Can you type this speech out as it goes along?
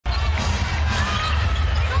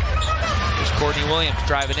Courtney Williams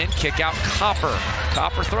driving in, kick out Copper.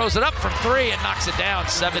 Copper throws it up from 3 and knocks it down.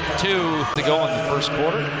 7-2 to go in the first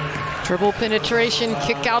quarter. Dribble penetration,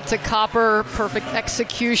 kick out to Copper. Perfect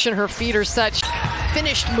execution. Her feet are such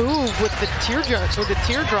finished move with the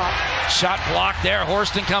teardrop. Shot blocked there.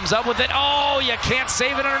 Horston comes up with it. Oh, you can't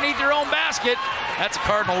save it underneath your own basket. That's a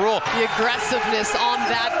Cardinal rule. The aggressiveness on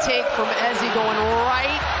that take from Ezzy going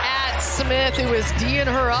right at Smith, who was D'ing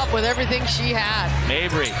her up with everything she had.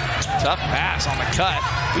 Mabry, tough pass on the cut.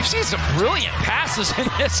 We've seen some brilliant passes in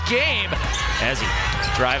this game. Ezzy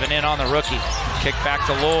driving in on the rookie. Kick back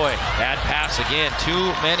to Loy. Bad pass again.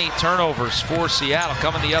 Too many turnovers for Seattle.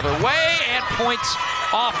 Coming the other way, and points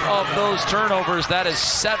off of those turnovers. That is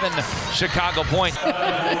 7 Chicago points.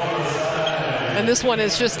 And this one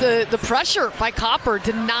is just the pressure by Copper,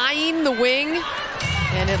 denying the wing,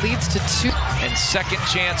 and it leads to 2. And second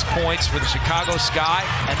chance points for the Chicago Sky.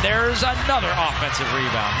 And there's another offensive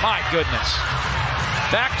rebound. My goodness.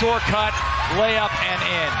 Backdoor cut, layup, and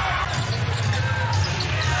in.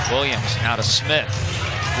 Williams now to Smith.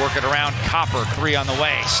 Working around Copper, 3 on the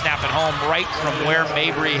way. Snap it home right from where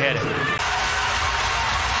Mabry hit it.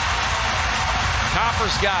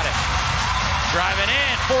 Copper's got it. Driving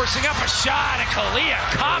in, forcing up a shot, and Kahleah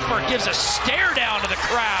Copper gives a stare down to the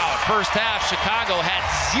crowd. First half, Chicago had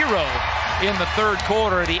 0 in the third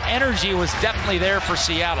quarter. The energy was definitely there for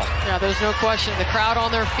Seattle. Yeah, there's no question. The crowd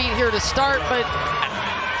on their feet here to start, but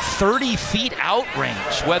 30 feet out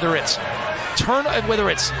range, whether it's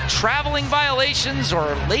traveling violations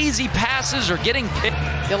or lazy passes or getting picked.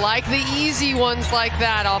 You like the easy ones like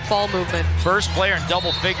that off ball movement. First player in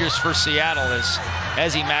double figures for Seattle is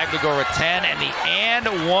Ezzy Magbagor with 10, and the and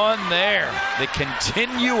one there. The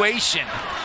continuation